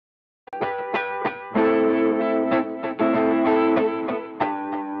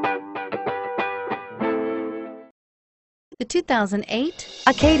The 2008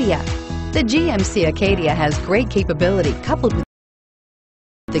 Acadia. The GMC Acadia has great capability coupled with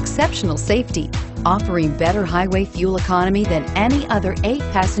exceptional safety, offering better highway fuel economy than any other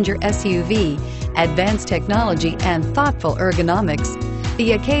 8-passenger SUV, advanced technology, and thoughtful ergonomics.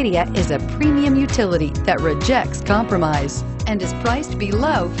 The Acadia is a premium utility that rejects compromise and is priced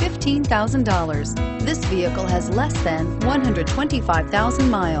below $15,000. This vehicle has less than 125,000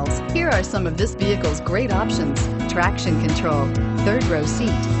 miles. Here are some of this vehicle's great options: traction control, third-row seat,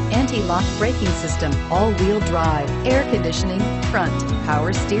 anti-lock braking system, all-wheel drive, air conditioning, front,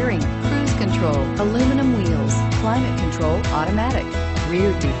 power steering, cruise control, aluminum wheels, climate control automatic,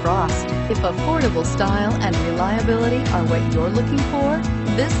 rear defrost. If affordable style and reliability are what you're looking for,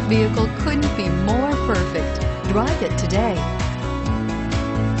 this vehicle couldn't be more perfect. Drive it today.